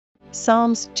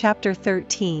Psalms chapter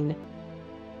 13.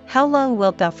 How long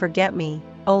wilt thou forget me,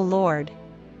 O Lord?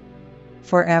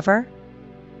 Forever?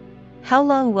 How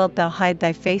long wilt thou hide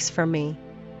thy face from me?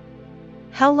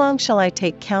 How long shall I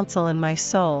take counsel in my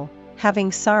soul,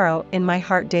 having sorrow in my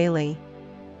heart daily?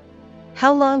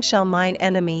 How long shall mine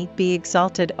enemy be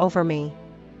exalted over me?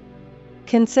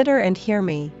 Consider and hear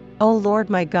me, O Lord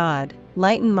my God,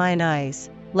 lighten mine eyes,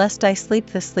 lest I sleep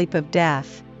the sleep of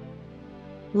death.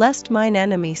 Lest mine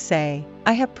enemy say,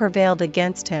 I have prevailed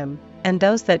against him, and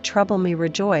those that trouble me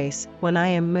rejoice when I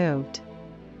am moved.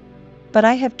 But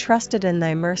I have trusted in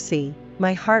thy mercy,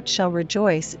 my heart shall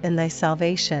rejoice in thy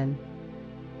salvation.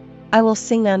 I will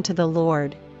sing unto the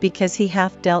Lord, because he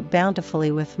hath dealt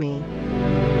bountifully with me.